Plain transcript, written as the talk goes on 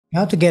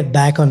How to get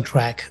back on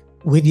track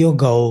with your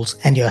goals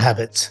and your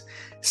habits.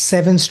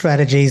 7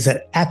 strategies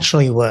that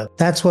actually work.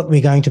 That's what we're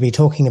going to be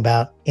talking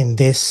about in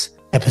this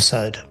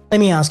episode. Let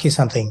me ask you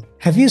something.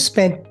 Have you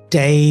spent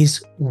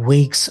days,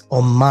 weeks,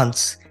 or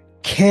months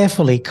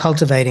carefully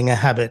cultivating a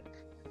habit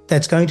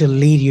that's going to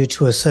lead you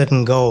to a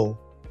certain goal,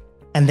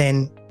 and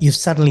then you've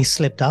suddenly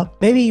slipped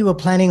up? Maybe you were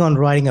planning on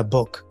writing a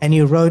book and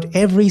you wrote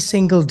every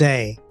single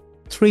day,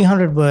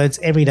 300 words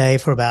every day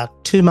for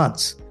about 2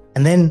 months,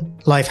 and then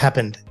life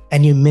happened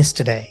and you missed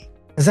a day.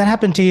 Has that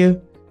happened to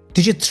you?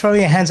 Did you throw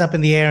your hands up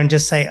in the air and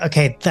just say,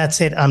 okay,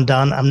 that's it, I'm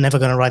done, I'm never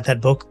going to write that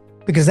book?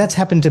 Because that's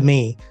happened to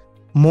me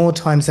more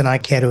times than I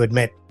care to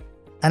admit.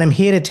 And I'm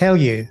here to tell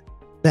you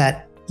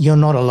that you're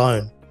not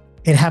alone.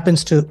 It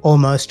happens to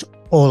almost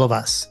all of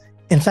us.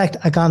 In fact,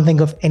 I can't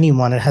think of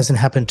anyone it hasn't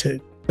happened to.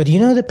 But you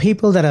know, the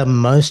people that are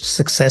most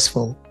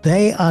successful,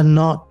 they are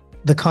not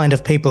the kind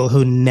of people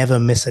who never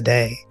miss a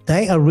day.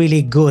 They are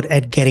really good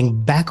at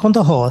getting back on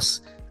the horse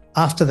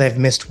after they've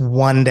missed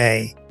one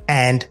day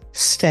and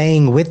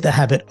staying with the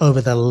habit over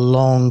the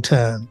long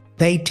term.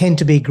 They tend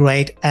to be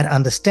great at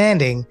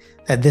understanding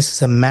that this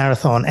is a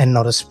marathon and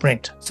not a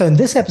sprint. So in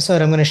this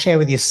episode, I'm going to share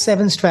with you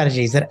 7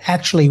 strategies that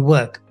actually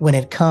work when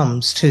it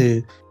comes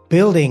to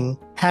building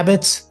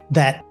habits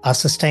that are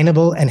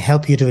sustainable and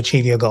help you to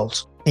achieve your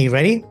goals. Are you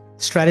ready?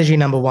 Strategy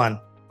number 1,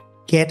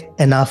 get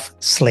enough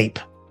sleep.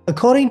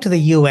 According to the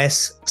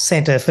US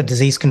Center for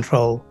Disease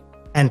Control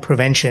and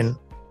Prevention,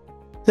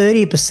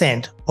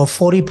 30% or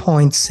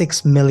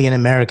 40.6 million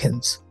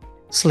Americans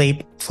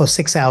sleep for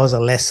 6 hours or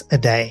less a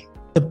day.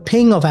 The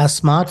ping of our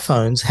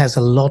smartphones has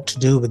a lot to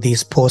do with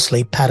these poor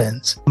sleep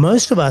patterns.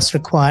 Most of us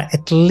require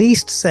at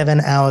least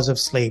 7 hours of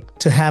sleep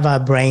to have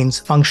our brains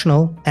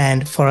functional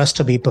and for us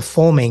to be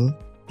performing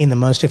in the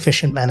most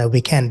efficient manner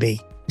we can be.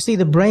 You see,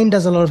 the brain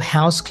does a lot of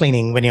house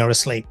cleaning when you're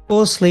asleep.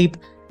 Poor sleep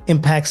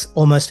impacts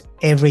almost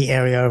every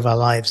area of our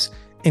lives,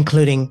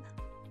 including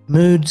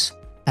moods,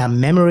 our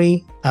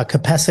memory, our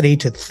capacity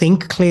to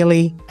think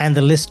clearly, and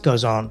the list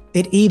goes on.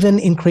 It even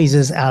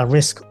increases our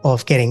risk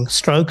of getting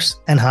strokes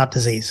and heart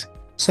disease.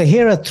 So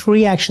here are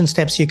 3 action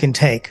steps you can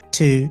take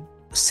to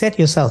set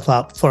yourself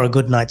up for a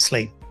good night's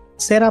sleep.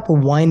 Set up a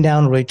wind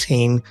down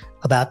routine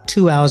about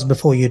 2 hours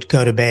before you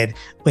go to bed,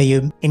 where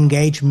you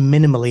engage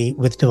minimally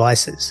with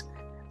devices.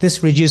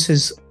 This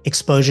reduces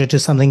exposure to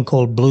something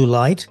called blue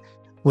light,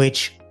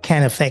 which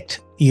can affect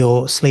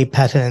your sleep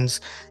patterns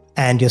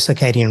and your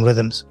circadian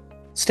rhythms.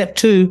 Step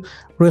 2,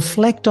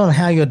 reflect on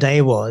how your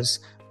day was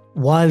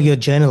while you're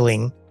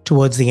journaling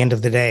towards the end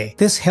of the day.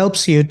 This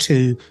helps you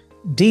to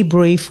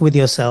debrief with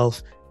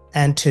yourself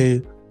and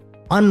to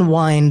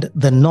unwind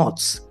the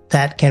knots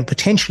that can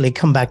potentially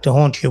come back to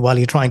haunt you while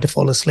you're trying to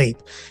fall asleep.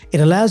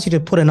 It allows you to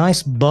put a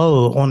nice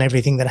bow on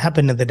everything that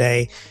happened in the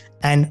day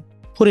and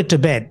put it to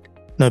bed,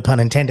 no pun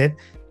intended,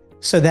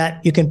 so that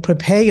you can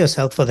prepare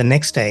yourself for the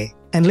next day.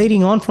 And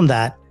leading on from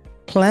that,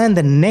 plan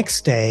the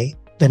next day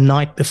the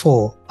night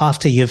before,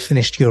 after you've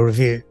finished your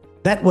review.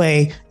 That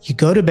way, you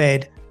go to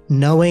bed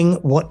knowing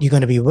what you're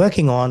going to be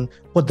working on,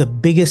 what the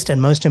biggest and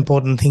most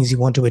important things you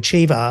want to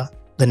achieve are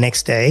the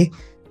next day,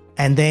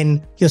 and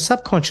then your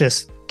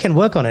subconscious can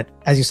work on it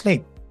as you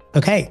sleep.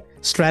 Okay,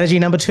 strategy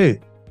number 2,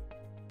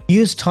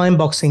 use time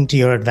boxing to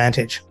your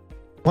advantage.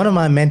 One of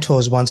my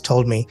mentors once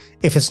told me,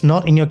 if it's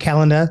not in your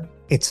calendar,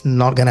 it's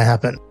not going to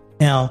happen.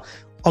 Now,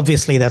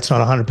 obviously that's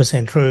not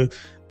 100% true,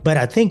 but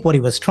I think what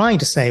he was trying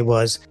to say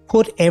was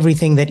put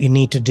everything that you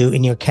need to do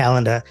in your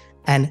calendar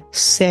and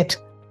set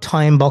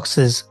time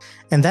boxes.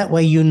 And that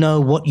way you know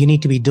what you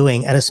need to be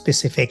doing at a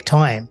specific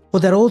time.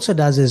 What that also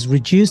does is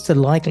reduce the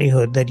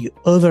likelihood that you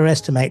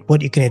overestimate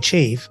what you can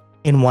achieve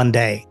in one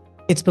day.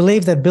 It's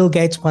believed that Bill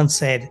Gates once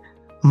said,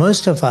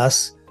 most of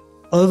us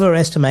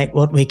overestimate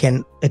what we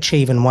can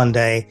achieve in one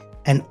day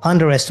and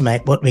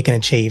underestimate what we can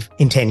achieve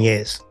in 10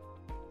 years.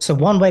 So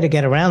one way to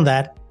get around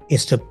that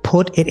is to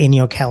put it in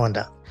your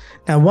calendar.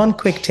 Now, one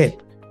quick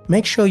tip,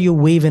 make sure you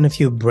weave in a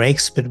few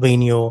breaks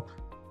between your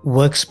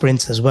work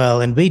sprints as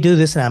well. And we do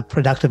this in our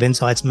Productive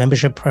Insights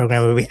membership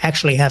program, where we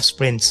actually have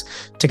sprints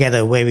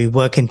together where we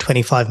work in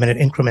 25-minute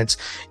increments.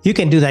 You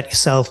can do that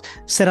yourself.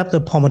 Set up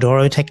the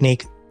Pomodoro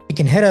technique. You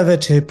can head over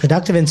to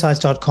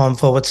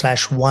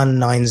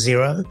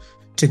productiveinsights.com/190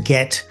 to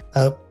get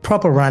a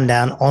proper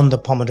rundown on the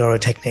Pomodoro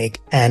technique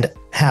and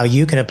how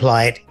you can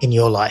apply it in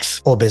your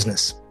life or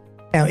business.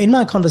 Now, in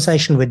my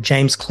conversation with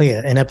James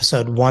Clear in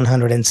episode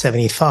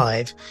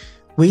 175,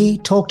 we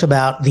talked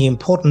about the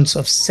importance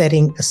of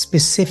setting a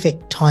specific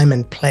time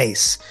and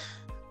place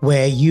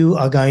where you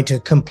are going to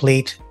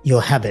complete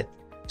your habit.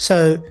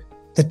 So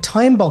the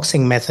time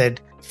boxing method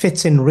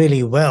fits in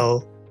really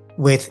well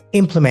with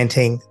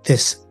implementing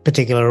this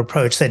particular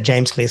approach that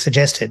James Clear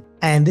suggested.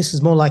 And this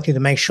is more likely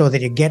to make sure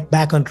that you get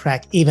back on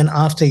track even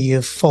after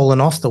you've fallen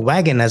off the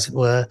wagon, as it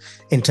were,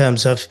 in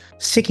terms of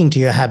sticking to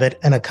your habit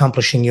and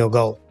accomplishing your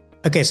goal.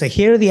 Okay, so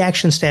here are the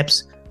action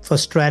steps for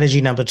strategy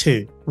number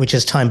 2, which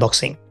is time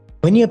boxing.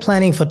 When you're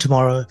planning for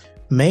tomorrow,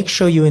 make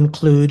sure you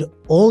include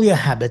all your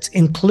habits,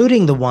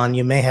 including the one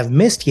you may have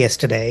missed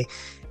yesterday,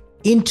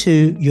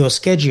 into your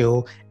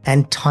schedule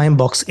and time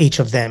box each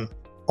of them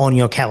on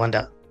your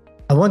calendar.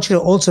 I want you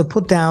to also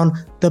put down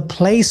the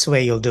place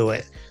where you'll do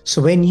it.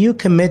 So when you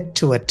commit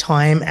to a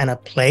time and a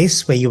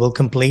place where you will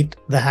complete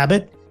the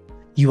habit,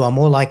 you are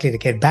more likely to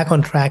get back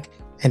on track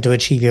and to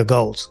achieve your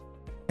goals.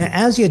 Now,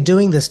 as you're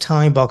doing this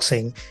time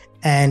boxing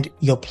and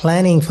you're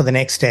planning for the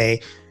next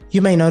day,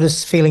 you may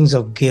notice feelings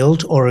of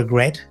guilt or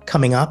regret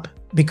coming up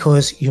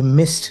because you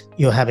missed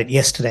your habit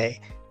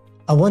yesterday.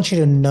 I want you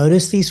to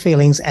notice these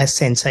feelings as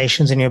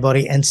sensations in your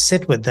body and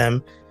sit with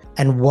them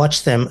and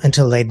watch them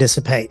until they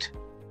dissipate.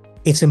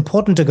 It's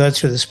important to go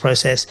through this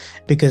process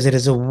because it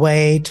is a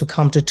way to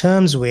come to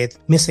terms with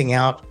missing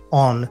out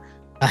on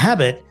a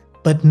habit,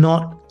 but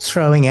not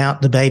throwing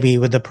out the baby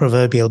with the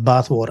proverbial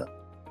bathwater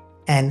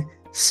and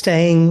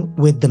staying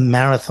with the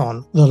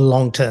marathon, the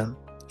long term.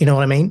 You know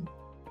what I mean?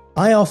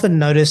 I often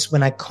notice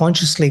when I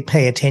consciously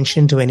pay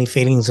attention to any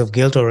feelings of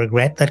guilt or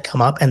regret that come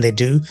up, and they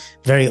do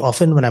very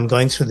often when I'm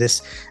going through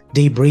this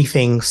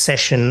debriefing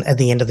session at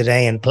the end of the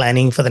day and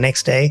planning for the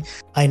next day.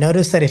 I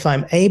notice that if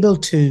I'm able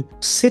to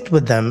sit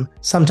with them,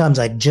 sometimes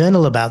I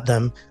journal about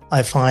them,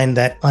 I find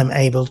that I'm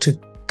able to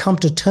come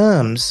to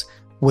terms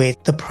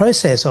with the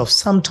process of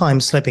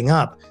sometimes slipping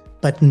up,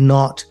 but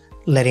not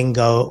letting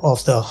go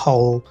of the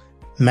whole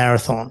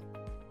marathon.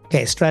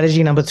 Okay,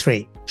 strategy number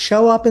 3.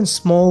 Show up in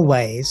small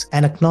ways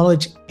and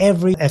acknowledge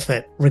every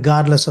effort,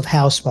 regardless of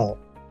how small.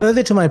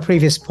 Further to my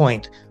previous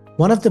point,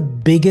 one of the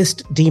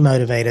biggest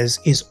demotivators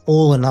is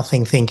all or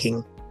nothing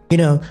thinking. You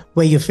know,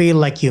 where you feel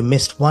like you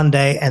missed one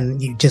day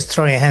and you just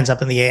throw your hands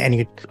up in the air and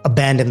you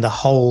abandon the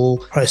whole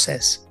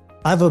process.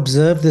 I've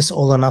observed this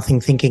all or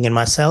nothing thinking in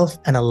myself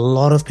and a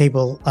lot of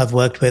people I've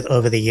worked with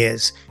over the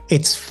years.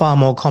 It's far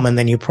more common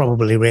than you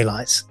probably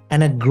realize.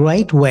 And a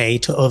great way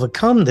to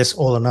overcome this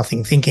all or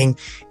nothing thinking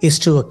is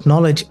to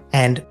acknowledge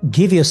and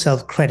give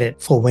yourself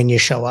credit for when you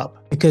show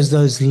up, because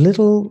those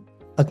little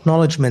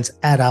acknowledgements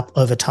add up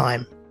over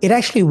time. It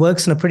actually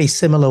works in a pretty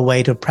similar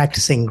way to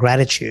practicing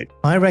gratitude.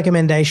 My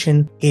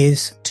recommendation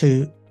is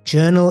to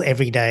journal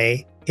every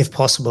day, if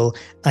possible,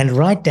 and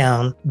write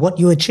down what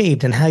you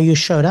achieved and how you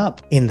showed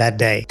up in that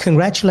day.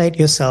 Congratulate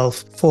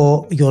yourself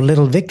for your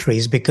little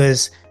victories,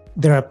 because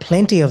there are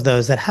plenty of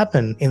those that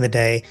happen in the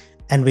day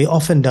and we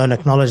often don't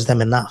acknowledge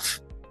them enough.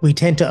 We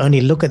tend to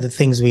only look at the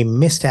things we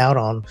missed out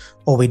on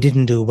or we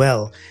didn't do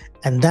well,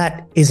 and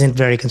that isn't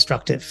very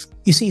constructive.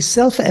 You see,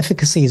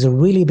 self-efficacy is a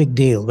really big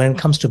deal when it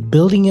comes to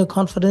building your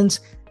confidence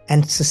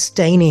and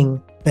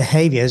sustaining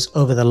behaviors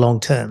over the long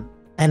term.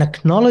 And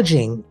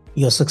acknowledging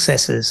your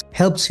successes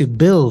helps you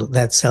build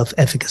that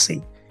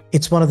self-efficacy.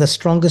 It's one of the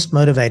strongest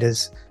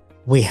motivators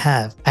we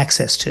have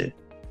access to.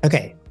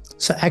 Okay,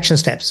 so action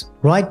steps.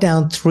 Write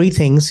down 3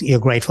 things you're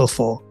grateful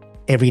for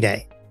every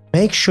day.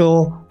 Make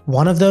sure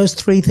one of those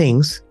 3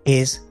 things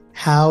is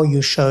how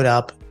you showed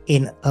up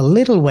in a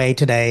little way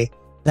today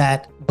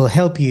that will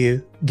help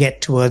you get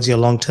towards your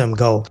long-term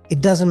goal. It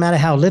doesn't matter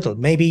how little.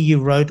 Maybe you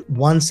wrote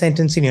 1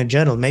 sentence in your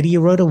journal. Maybe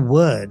you wrote a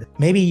word.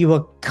 Maybe you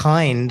were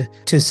kind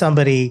to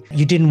somebody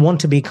you didn't want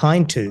to be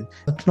kind to.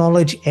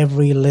 Acknowledge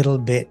every little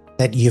bit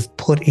that you've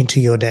put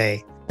into your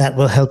day. That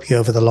will help you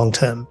over the long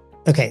term.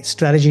 Okay,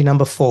 strategy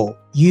number 4.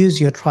 Use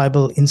your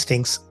tribal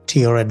instincts to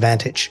your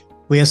advantage.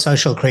 We are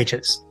social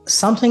creatures.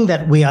 Something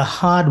that we are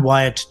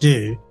hardwired to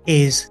do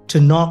is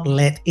to not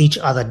let each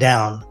other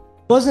down.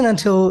 It wasn't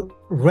until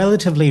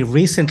relatively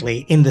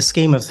recently in the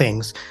scheme of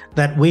things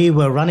that we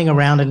were running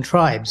around in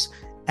tribes.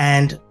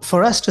 And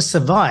for us to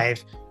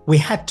survive, we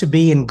had to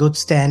be in good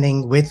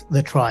standing with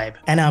the tribe.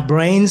 And our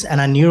brains and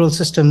our neural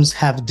systems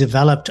have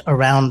developed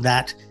around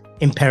that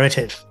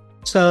imperative.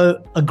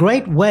 So a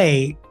great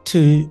way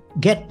to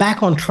get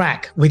back on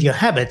track with your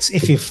habits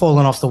if you've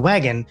fallen off the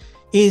wagon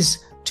is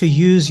to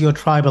use your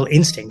tribal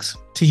instincts,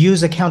 to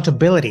use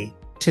accountability,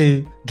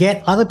 to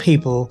get other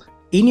people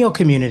in your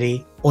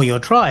community or your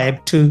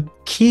tribe to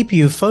keep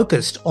you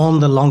focused on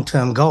the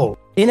long-term goal.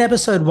 In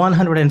episode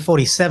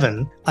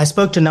 147, I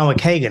spoke to Noah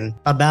Kagan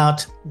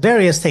about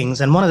various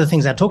things, and one of the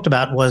things I talked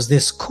about was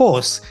this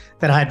course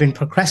that I had been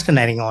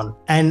procrastinating on.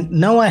 And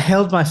Noah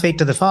held my feet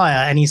to the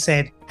fire and he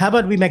said, how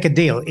about we make a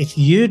deal? If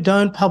you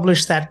don't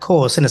publish that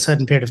course in a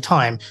certain period of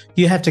time,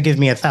 you have to give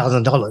me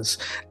 $1,000.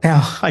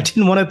 Now, I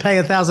didn't want to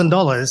pay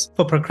 $1,000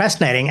 for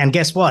procrastinating, and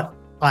guess what?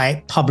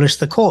 I published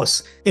the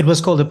course. It was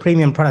called the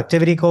Premium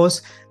Productivity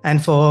Course.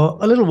 And for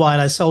a little while,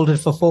 I sold it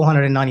for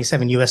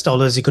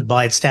 $497. You could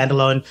buy it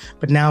standalone,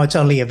 but now it's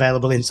only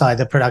available inside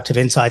the Productive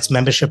Insights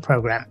membership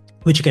program,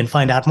 which you can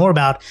find out more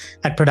about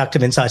at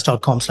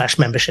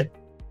productiveinsights.com/membership.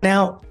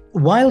 Now,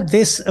 while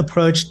this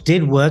approach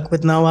did work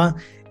with Noah,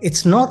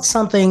 it's not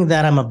something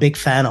that I'm a big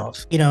fan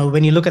of. You know,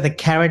 when you look at the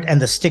carrot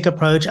and the stick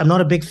approach, I'm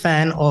not a big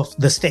fan of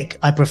the stick.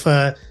 I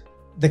prefer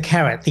the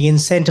carrot, the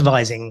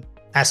incentivizing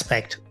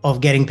aspect of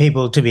getting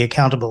people to be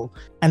accountable.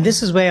 And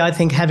this is where I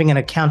think having an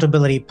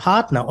accountability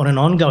partner on an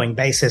ongoing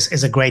basis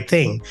is a great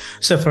thing.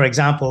 So for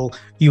example,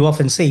 you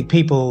often see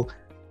people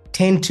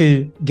tend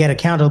to get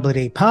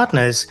accountability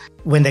partners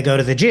when they go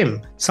to the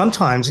gym.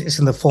 Sometimes it's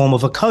in the form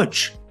of a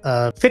coach.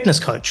 a fitness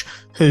coach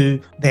who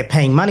they're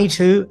paying money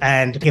to.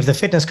 And if the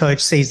fitness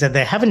coach sees that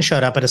they haven't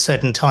showed up at a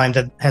certain time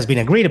that has been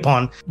agreed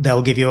upon,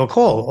 they'll give you a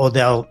call or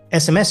they'll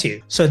SMS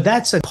you. So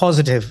that's a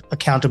positive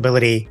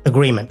accountability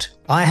agreement.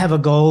 I have a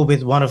goal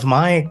with one of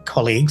my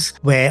colleagues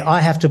where I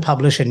have to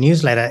publish a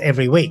newsletter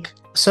every week.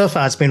 So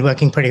far, it's been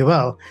working pretty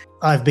well.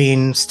 I've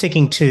been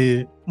sticking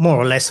to more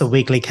or less a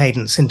weekly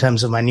cadence in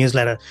terms of my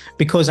newsletter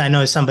because I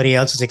know somebody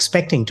else is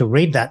expecting to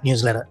read that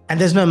newsletter. And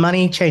there's no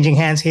money changing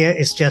hands here.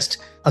 It's just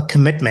a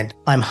commitment.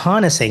 I'm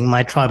harnessing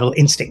my tribal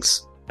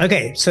instincts.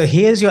 Okay, so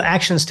here's your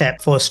action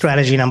step for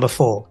strategy number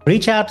 4.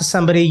 Reach out to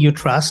somebody you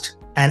trust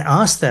and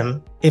ask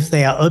them if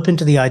they are open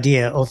to the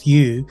idea of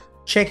you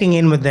checking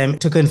in with them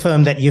to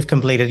confirm that you've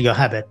completed your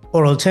habit,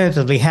 or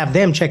alternatively, have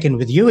them check in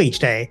with you each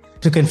day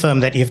to confirm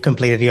that you've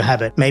completed your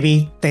habit.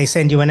 Maybe they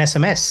send you an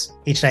SMS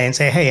each day and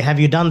say, hey, have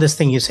you done this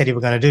thing you said you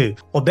were going to do?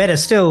 Or better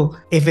still,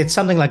 if it's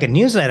something like a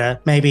newsletter,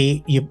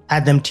 maybe you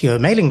add them to your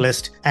mailing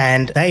list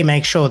and they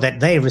make sure that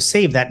they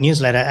receive that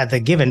newsletter at the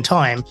given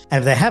time. And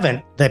if they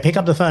haven't, they pick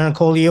up the phone and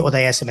call you or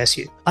they SMS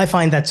you. I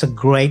find that's a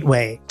great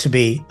way to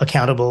be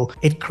accountable.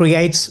 It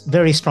creates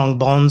very strong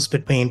bonds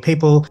between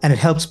people and it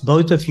helps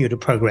both of you to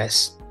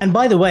progress. And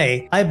by the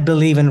way, I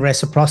believe in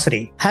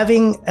reciprocity.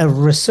 Having a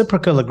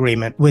reciprocal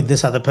agreement with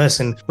this other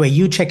person where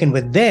you check in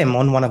with them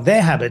on one of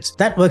their habits,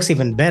 that works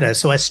even better.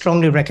 So I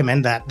strongly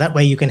recommend that. That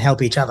way you can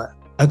help each other.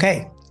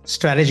 Okay.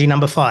 Strategy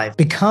number 5,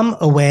 become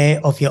aware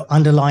of your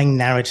underlying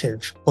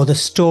narrative or the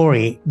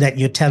story that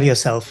you tell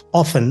yourself,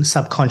 often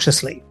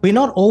subconsciously. We're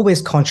not always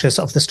conscious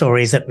of the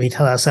stories that we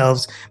tell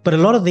ourselves, but a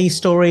lot of these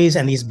stories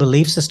and these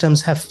belief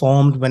systems have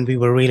formed when we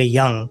were really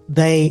young.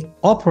 They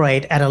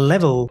operate at a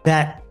level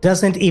that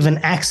doesn't even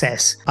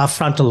access our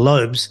frontal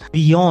lobes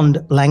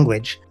beyond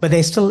language, but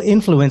they still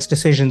influence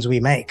decisions we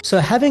make. So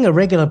having a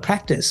regular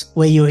practice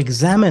where you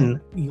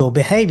examine your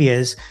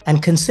behaviors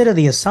and consider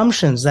the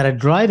assumptions that are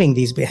driving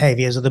these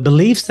behaviors or the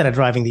beliefs that are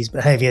driving these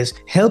behaviors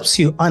helps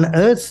you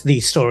unearth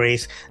these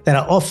stories that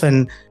are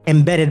often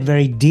embedded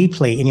very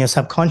deeply in your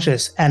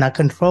subconscious and are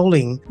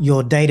controlling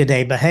your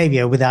day-to-day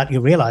behavior without you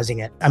realizing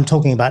it. I'm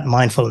talking about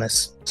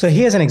mindfulness. So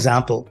here's an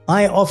example.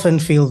 I often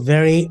feel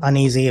very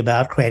uneasy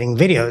about creating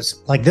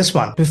videos like this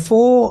one.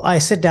 Before I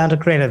sit down to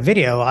create a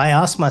video, I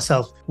ask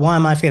myself, why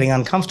am I feeling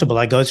uncomfortable?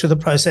 I go through the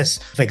process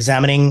of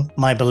examining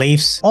my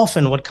beliefs.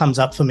 Often what comes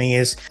up for me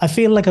is, I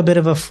feel like a bit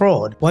of a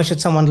fraud. Why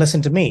should someone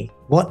listen to me?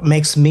 What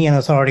makes me an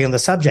authority on the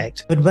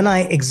subject? But when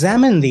I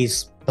examine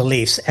these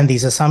beliefs and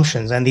these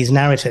assumptions and these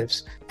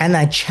narratives, and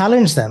I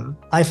challenge them,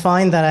 I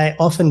find that I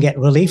often get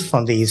relief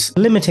from these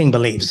limiting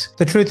beliefs.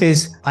 The truth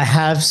is, I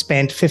have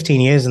spent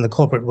 15 years in the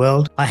corporate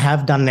world. I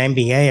have done an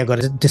MBA. I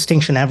got a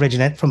distinction average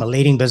in it from a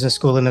leading business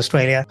school in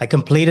Australia. I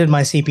completed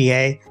my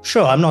CPA.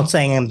 Sure, I'm not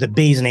saying I'm the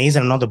bee's knees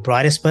and I'm not the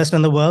brightest person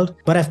in the world,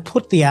 but I've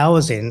put the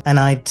hours in and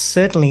I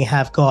certainly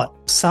have got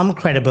some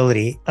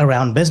credibility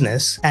around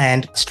business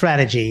and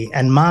strategy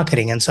and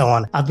marketing and so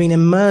on. I've been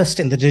immersed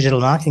in the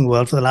digital marketing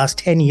world for the last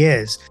 10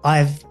 years.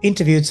 I've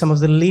interviewed some of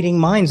the leading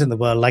minds in the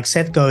world like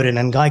Seth Godin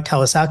and Guy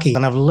Kawasaki,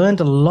 and I've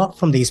learned a lot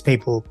from these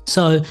people.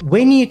 So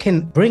when you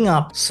can bring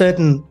up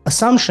certain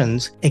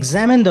assumptions,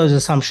 examine those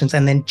assumptions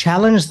and then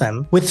challenge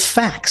them with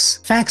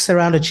facts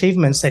around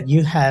achievements that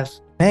you have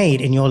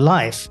made in your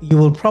life, you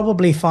will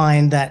probably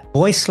find that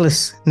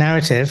voiceless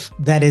narrative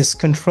that is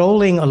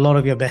controlling a lot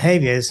of your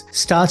behaviors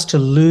starts to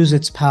lose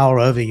its power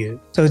over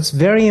you. So it's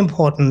very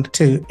important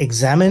to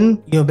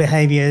examine your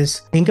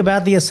behaviors, think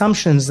about the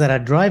assumptions that are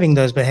driving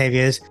those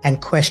behaviors,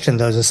 and question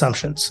those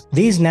assumptions.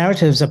 These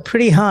narratives are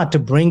pretty hard to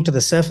bring to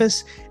the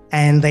surface,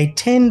 and they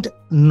tend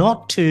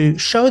not to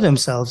show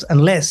themselves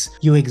unless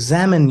you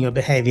examine your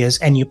behaviors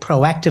and you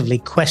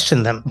proactively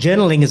question them.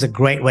 Journaling is a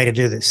great way to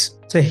do this.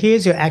 So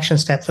here's your action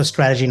step for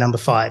strategy number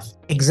 5.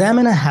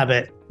 Examine a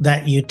habit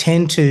that you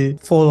tend to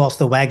fall off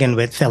the wagon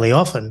with fairly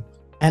often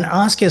and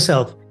ask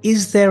yourself,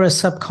 is there a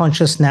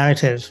subconscious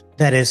narrative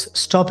that is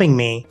stopping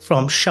me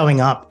from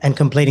showing up and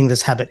completing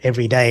this habit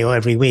every day or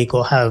every week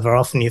or however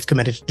often you've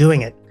committed to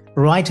doing it?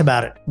 Write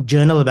about it,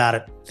 journal about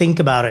it, think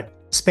about it.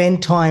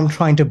 Spend time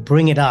trying to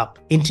bring it up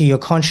into your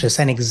conscious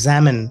and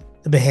examine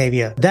the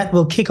behavior. That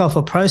will kick off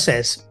a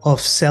process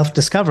of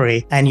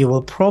self-discovery, and you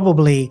will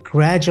probably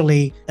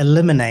gradually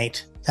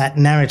eliminate that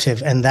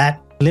narrative and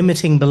that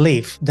limiting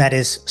belief that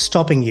is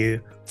stopping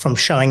you from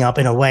showing up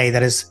in a way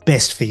that is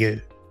best for you.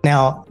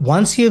 Now,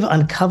 once you've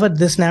uncovered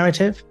this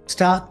narrative,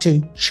 start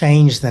to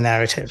change the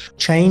narrative.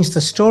 Change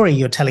the story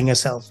you're telling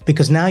yourself,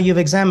 because now you've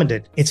examined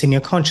it. It's in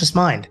your conscious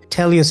mind.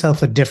 Tell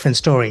yourself a different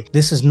story.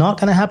 This is not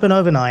going to happen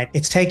overnight.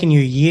 It's taken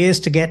you years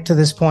to get to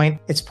this point.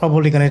 It's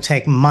probably going to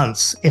take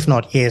months, if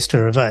not years, to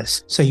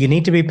reverse. So you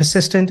need to be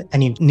persistent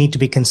and you need to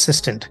be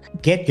consistent.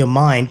 Get your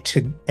mind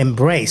to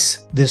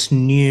embrace this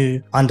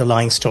new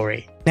underlying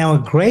story. Now, a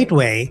great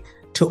way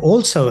to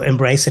also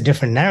embrace a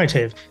different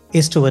narrative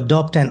is to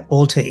adopt an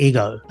alter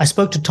ego. I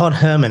spoke to Todd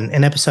Herman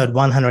in episode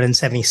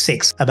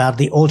 176 about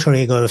the alter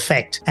ego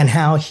effect and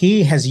how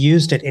he has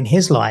used it in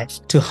his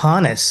life to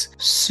harness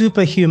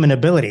superhuman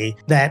ability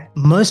that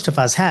most of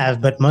us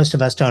have, but most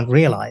of us don't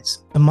realize.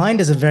 The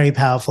mind is a very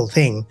powerful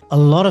thing. A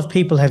lot of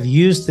people have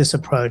used this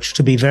approach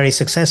to be very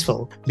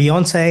successful.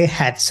 Beyonce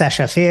had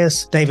Sasha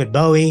Fierce, David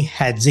Bowie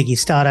had Ziggy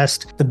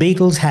Stardust, the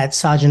Beatles had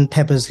Sgt.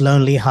 Pepper's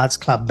Lonely Hearts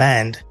Club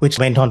Band, which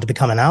went on to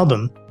become an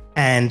album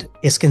and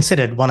is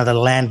considered one of the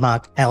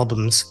landmark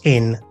albums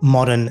in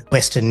modern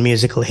Western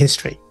musical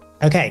history.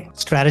 Okay,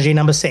 strategy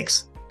number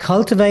 6.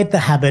 Cultivate the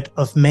habit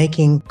of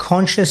making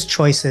conscious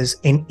choices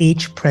in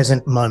each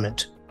present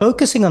moment.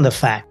 Focusing on the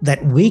fact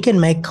that we can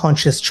make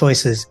conscious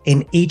choices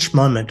in each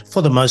moment,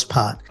 for the most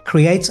part,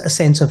 creates a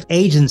sense of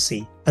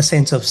agency, a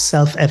sense of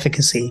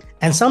self-efficacy,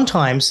 and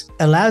sometimes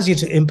allows you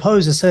to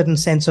impose a certain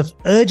sense of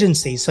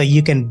urgency so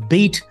you can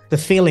beat the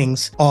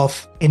feelings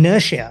of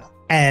inertia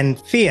and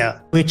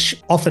fear,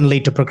 which often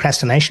lead to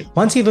procrastination.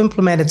 Once you've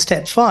implemented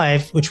step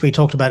 5, which we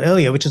talked about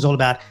earlier, which is all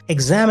about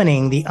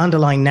examining the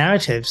underlying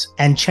narratives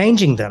and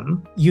changing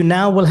them, you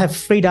now will have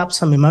freed up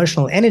some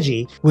emotional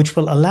energy, which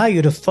will allow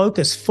you to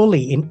focus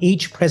fully in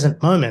each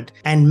present moment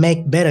and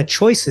make better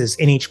choices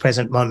in each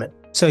present moment.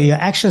 So your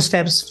action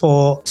steps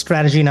for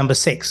strategy number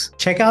 6.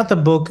 Check out the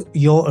book,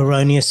 Your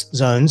Erroneous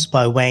Zones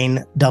by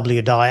Wayne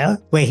W. Dyer,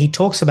 where he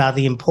talks about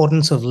the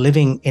importance of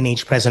living in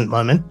each present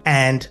moment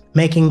and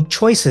making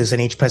choices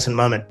in each present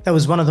moment. That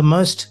was one of the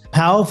most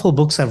powerful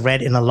books I've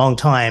read in a long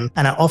time,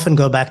 and I often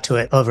go back to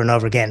it over and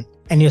over again.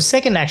 And your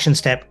second action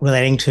step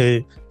relating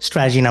to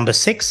strategy number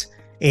 6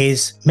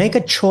 is make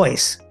a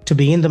choice to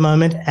be in the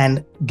moment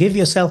and give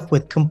yourself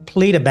with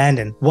complete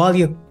abandon while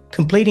you're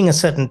completing a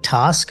certain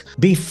task.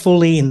 Be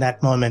fully in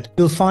that moment.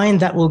 You'll find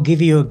that will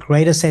give you a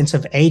greater sense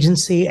of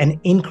agency and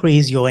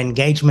increase your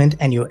engagement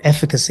and your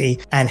efficacy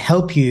and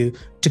help you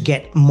to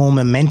get more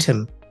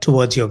momentum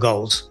towards your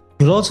goals.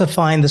 You'll also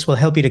find this will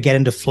help you to get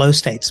into flow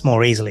states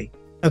more easily.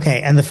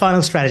 Okay, and the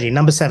final strategy,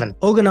 number 7,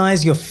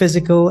 organize your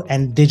physical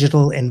and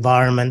digital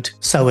environment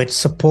so it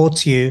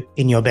supports you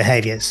in your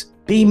behaviors.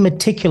 Be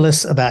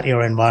meticulous about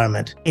your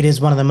environment. It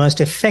is one of the most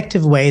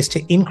effective ways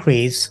to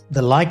increase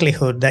the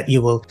likelihood that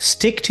you will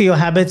stick to your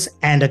habits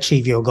and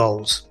achieve your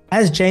goals.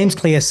 As James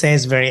Clear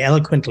says very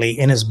eloquently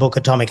in his book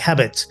Atomic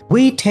Habits,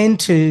 we tend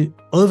to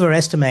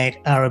overestimate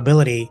our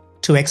ability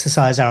to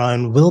exercise our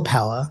own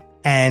willpower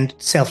and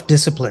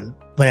self-discipline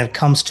when it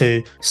comes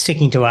to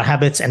sticking to our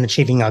habits and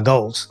achieving our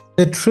goals.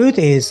 The truth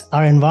is,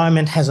 our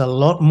environment has a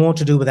lot more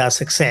to do with our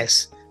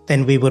success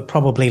than we would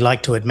probably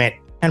like to admit.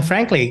 And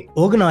frankly,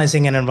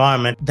 organizing an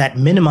environment that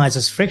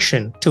minimizes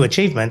friction to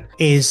achievement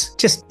is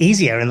just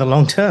easier in the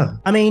long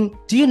term. I mean,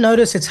 do you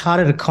notice it's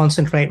harder to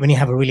concentrate when you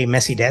have a really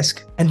messy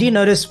desk? And do you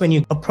notice when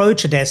you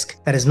approach a desk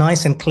that is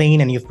nice and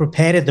clean and you've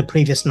prepared it the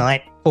previous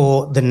night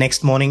for the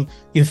next morning,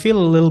 you feel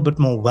a little bit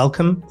more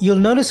welcome? You'll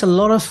notice a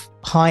lot of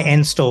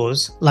high-end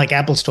stores, like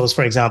Apple stores,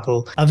 for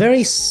example, are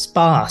very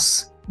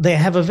sparse. They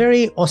have a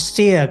very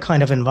austere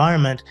kind of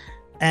environment,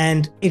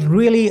 and it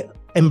really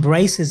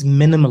embraces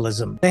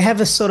minimalism. They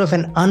have a sort of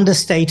an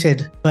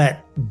understated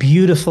but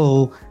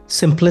beautiful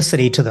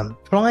simplicity to them.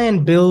 Try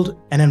and build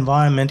an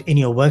environment in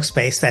your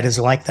workspace that is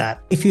like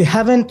that. If you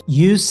haven't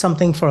used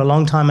something for a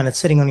long time and it's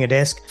sitting on your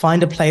desk,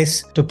 find a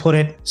place to put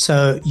it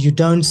so you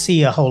don't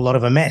see a whole lot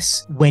of a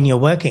mess when you're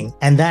working.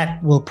 And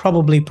that will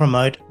probably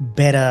promote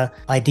better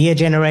idea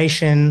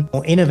generation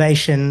or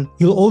innovation.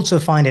 You'll also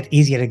find it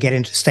easier to get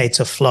into states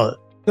of flow.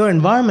 Your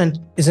environment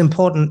is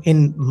important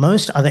in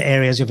most other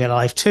areas of your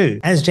life too.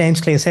 As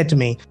James Clear said to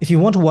me, if you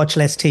want to watch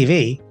less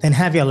TV, then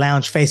have your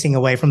lounge facing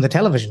away from the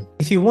television.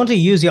 If you want to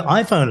use your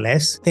iPhone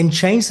less, then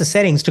change the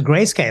settings to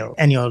grayscale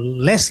and you're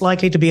less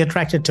likely to be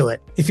attracted to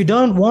it. If you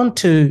don't want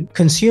to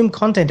consume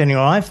content on your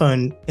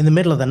iPhone in the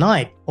middle of the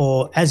night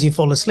or as you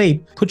fall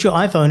asleep, put your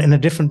iPhone in a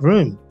different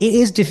room. It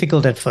is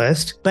difficult at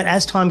first, but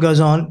as time goes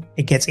on,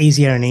 it gets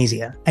easier and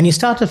easier. And you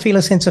start to feel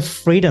a sense of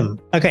freedom.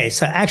 Okay,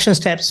 so action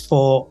steps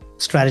for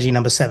strategy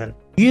number 7.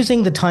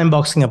 Using the time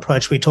boxing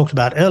approach we talked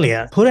about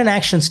earlier, put an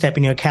action step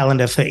in your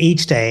calendar for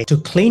each day to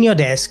clean your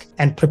desk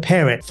and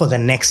prepare it for the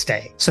next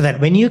day. So that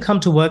when you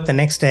come to work the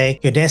next day,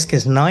 your desk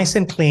is nice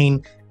and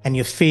clean and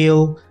you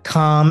feel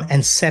calm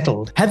and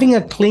settled. Having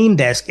a clean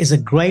desk is a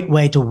great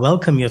way to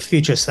welcome your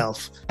future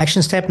self.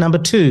 Action step number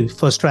 2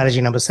 for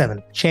strategy number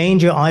 7.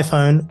 Change your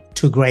iPhone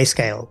to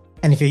grayscale.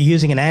 And if you're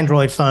using an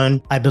Android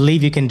phone, I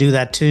believe you can do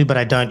that too, but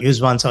I don't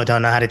use one, so I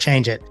don't know how to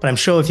change it. But I'm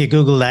sure if you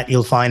Google that,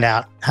 you'll find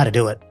out how to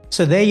do it.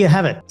 So there you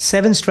have it.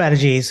 7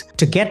 strategies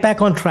to get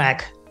back on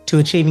track to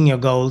achieving your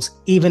goals,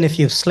 even if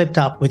you've slipped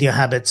up with your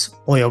habits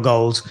or your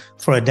goals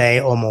for a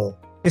day or more.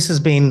 This has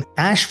been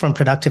Ash from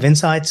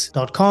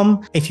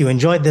productiveinsights.com. If you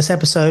enjoyed this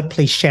episode,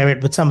 please share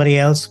it with somebody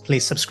else.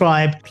 Please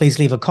subscribe. Please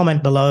leave a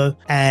comment below,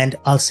 and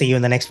I'll see you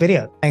in the next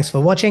video. Thanks for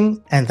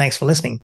watching, and thanks for listening.